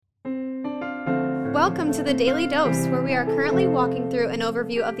Welcome to the Daily Dose, where we are currently walking through an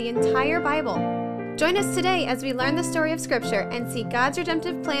overview of the entire Bible. Join us today as we learn the story of Scripture and see God's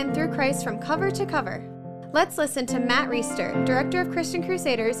redemptive plan through Christ from cover to cover. Let's listen to Matt Reister, Director of Christian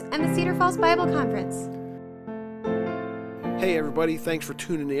Crusaders and the Cedar Falls Bible Conference. Hey everybody, thanks for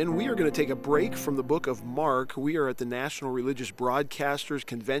tuning in. We are going to take a break from the book of Mark. We are at the National Religious Broadcasters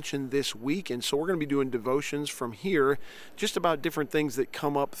Convention this week, and so we're going to be doing devotions from here, just about different things that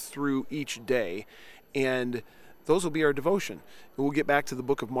come up through each day, and those will be our devotion. And we'll get back to the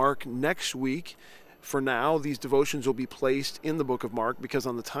book of Mark next week. For now, these devotions will be placed in the book of Mark because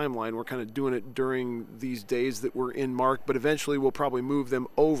on the timeline we're kind of doing it during these days that we're in Mark, but eventually we'll probably move them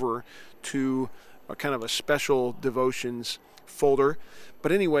over to a kind of a special devotions folder.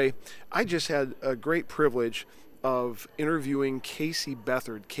 But anyway, I just had a great privilege of interviewing Casey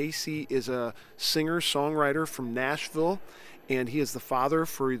Beathard. Casey is a singer-songwriter from Nashville, and he is the father,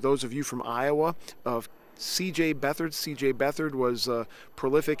 for those of you from Iowa, of C.J. Beathard. C.J. Beathard was a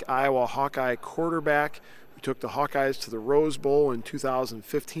prolific Iowa Hawkeye quarterback who took the Hawkeyes to the Rose Bowl in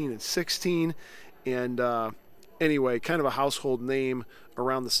 2015 and 16, and anyway, kind of a household name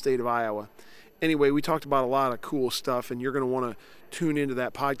around the state of Iowa. Anyway, we talked about a lot of cool stuff, and you're going to want to tune into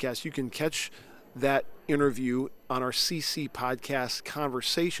that podcast. You can catch that interview on our CC podcast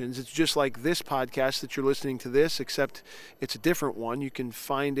Conversations. It's just like this podcast that you're listening to this, except it's a different one. You can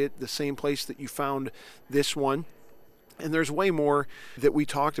find it the same place that you found this one. And there's way more that we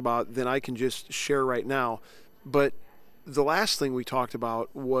talked about than I can just share right now. But the last thing we talked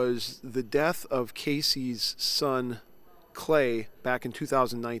about was the death of Casey's son, Clay, back in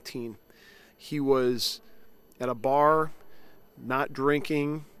 2019. He was at a bar, not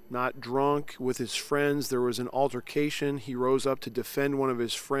drinking, not drunk, with his friends. There was an altercation. He rose up to defend one of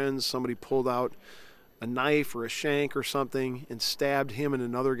his friends. Somebody pulled out a knife or a shank or something and stabbed him and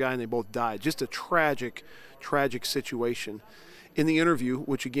another guy, and they both died. Just a tragic, tragic situation. In the interview,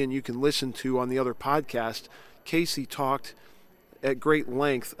 which again you can listen to on the other podcast, Casey talked at great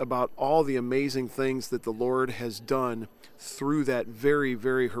length about all the amazing things that the Lord has done through that very,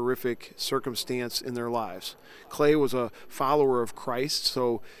 very horrific circumstance in their lives. Clay was a follower of Christ,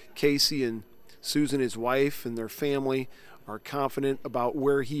 so Casey and Susan, his wife, and their family are confident about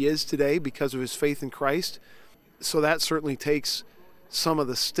where he is today because of his faith in Christ. So that certainly takes some of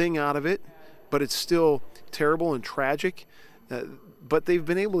the sting out of it, but it's still terrible and tragic. But they've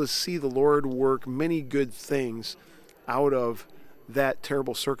been able to see the Lord work many good things out of that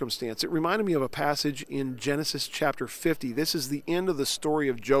terrible circumstance. It reminded me of a passage in Genesis chapter 50. This is the end of the story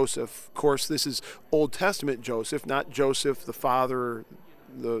of Joseph. Of course, this is Old Testament Joseph, not Joseph, the father,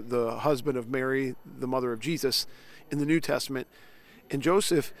 the husband of Mary, the mother of Jesus, in the New Testament. And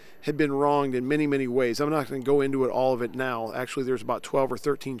Joseph had been wronged in many, many ways. I'm not going to go into all of it now. Actually, there's about 12 or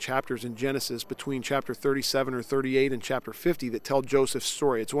 13 chapters in Genesis between chapter 37 or 38 and chapter 50 that tell Joseph's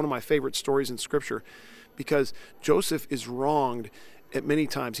story. It's one of my favorite stories in Scripture, because Joseph is wronged at many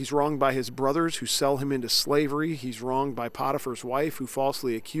times. He's wronged by his brothers who sell him into slavery. He's wronged by Potiphar's wife who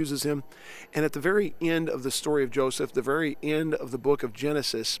falsely accuses him. And at the very end of the story of Joseph, the very end of the book of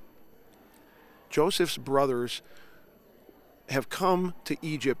Genesis, Joseph's brothers have come to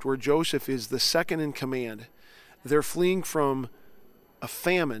Egypt, where Joseph is the second in command. They're fleeing from a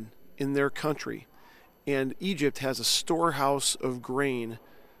famine in their country, and Egypt has a storehouse of grain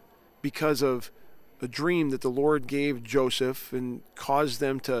because of a dream that the Lord gave Joseph and caused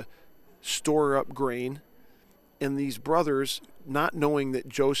them to store up grain. And these brothers, not knowing that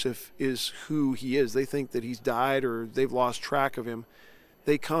Joseph is who he is, they think that he's died or they've lost track of him,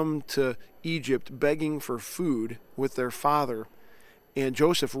 they come to Egypt begging for food with their father. And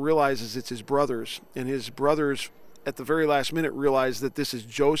Joseph realizes it's his brothers, and his brothers at the very last minute realize that this is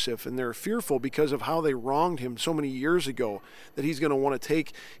Joseph, and they're fearful because of how they wronged him so many years ago, that he's going to want to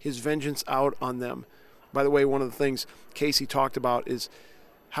take his vengeance out on them. By the way, one of the things Casey talked about is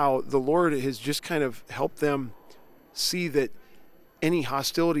how the Lord has just kind of helped them see that any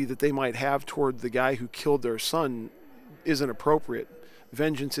hostility that they might have toward the guy who killed their son isn't appropriate.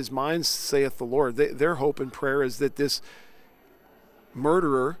 Vengeance is mine, saith the Lord. Their hope and prayer is that this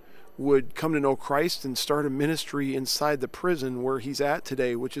murderer would come to know Christ and start a ministry inside the prison where he's at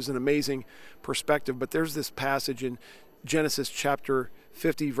today, which is an amazing perspective. But there's this passage in Genesis chapter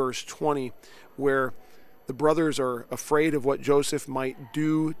 50, verse 20, where the brothers are afraid of what Joseph might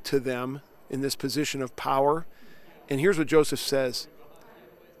do to them in this position of power. And here's what Joseph says: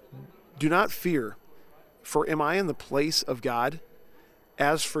 "Do not fear, for am I in the place of God?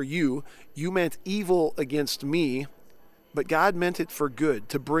 As for you, you meant evil against me, but God meant it for good,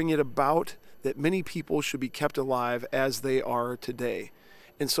 to bring it about that many people should be kept alive as they are today."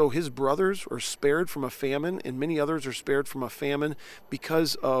 And so his brothers are spared from a famine, and many others are spared from a famine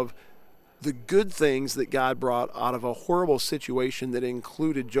because of the good things that God brought out of a horrible situation that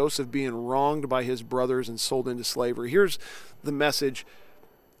included Joseph being wronged by his brothers and sold into slavery. Here's the message,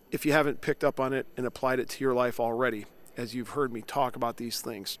 if you haven't picked up on it and applied it to your life already, as you've heard me talk about these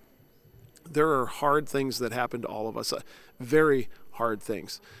things. There are hard things that happen to all of us, very hard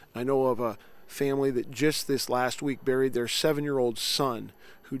things. I know of a family that just this last week buried their 7-year-old son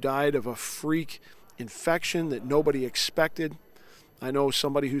who died of a freak infection that nobody expected. I know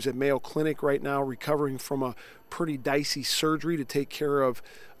somebody who's at Mayo Clinic right now recovering from a pretty dicey surgery to take care of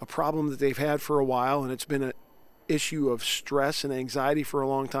a problem that they've had for a while, and it's been an issue of stress and anxiety for a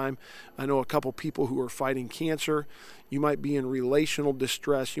long time. I know a couple people who are fighting cancer. You might be in relational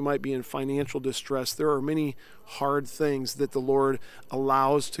distress. You might be in financial distress. There are many hard things that the Lord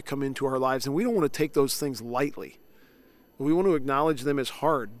allows to come into our lives, and we don't want to take those things lightly. We want to acknowledge them as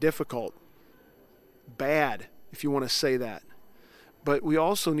hard, difficult, bad, if you want to say that. But we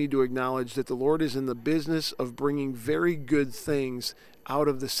also need to acknowledge that the Lord is in the business of bringing very good things out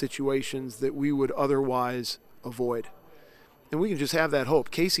of the situations that we would otherwise avoid. And we can just have that hope.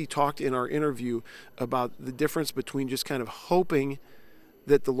 Casey talked in our interview about the difference between just kind of hoping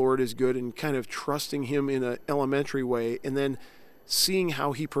that the Lord is good and kind of trusting him in an elementary way, and then seeing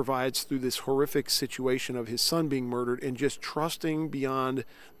how he provides through this horrific situation of his son being murdered, and just trusting beyond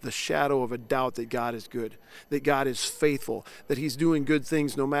the shadow of a doubt that God is good, that God is faithful, that he's doing good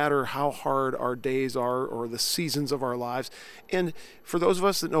things no matter how hard our days are or the seasons of our lives. And for those of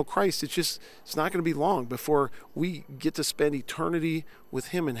us that know Christ, it's not going to be long before we get to spend eternity with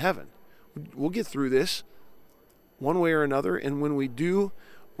him in heaven. We'll get through this one way or another, and when we do,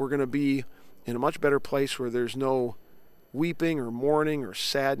 we're going to be in a much better place where there's no weeping or mourning or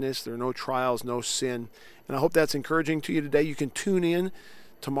sadness. There are no trials, no sin. And I hope that's encouraging to you today. You can tune in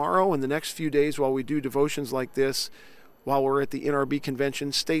tomorrow and the next few days while we do devotions like this, while we're at the NRB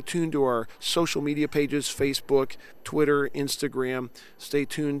convention. Stay tuned to our social media pages, Facebook, Twitter, Instagram. Stay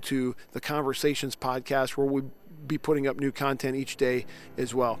tuned to the Conversations podcast, where we'll be putting up new content each day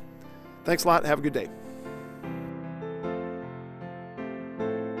as well. Thanks a lot. Have a good day.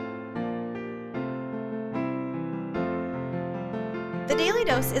 The Daily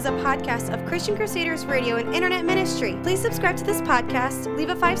Dose is a podcast of Christian Crusaders Radio and Internet Ministry. Please subscribe to this podcast, leave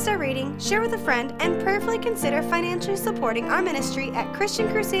a 5-star rating, share with a friend, and prayerfully consider financially supporting our ministry at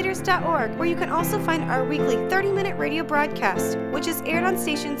ChristianCrusaders.org, where you can also find our weekly 30-minute radio broadcast, which is aired on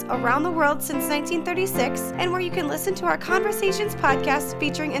stations around the world since 1936, and where you can listen to our Conversations podcast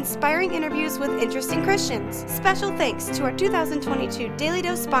featuring inspiring interviews with interesting Christians. Special thanks to our 2022 Daily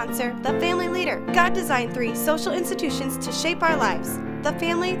Dose sponsor, The Family Leader. God designed 3 social institutions to shape our lives: the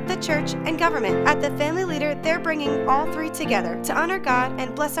family, the church, and government. At The Family Leader, they're bringing all 3 together to honor God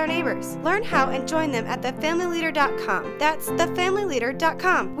and bless our neighbors. Learn how and join them at thefamilyleader.com. That's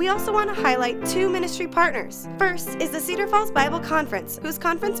thefamilyleader.com. We also want to highlight 2 ministry partners. First is the Cedar Falls Bible Conference, whose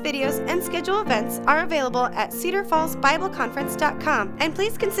conference videos and schedule events are available at cedarfallsbibleconference.com. And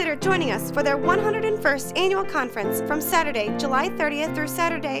please consider joining us for their 101st annual conference from Saturday, July 30th through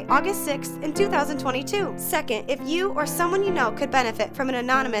Saturday, August 6th in 2022. Second, if you or someone you know could benefit from an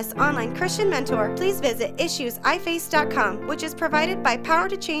anonymous online Christian mentor, please visit issuesiface.com, which is provided by Power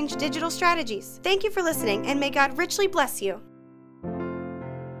to Change Digital Strategies. Thank you for listening, and may God richly bless you.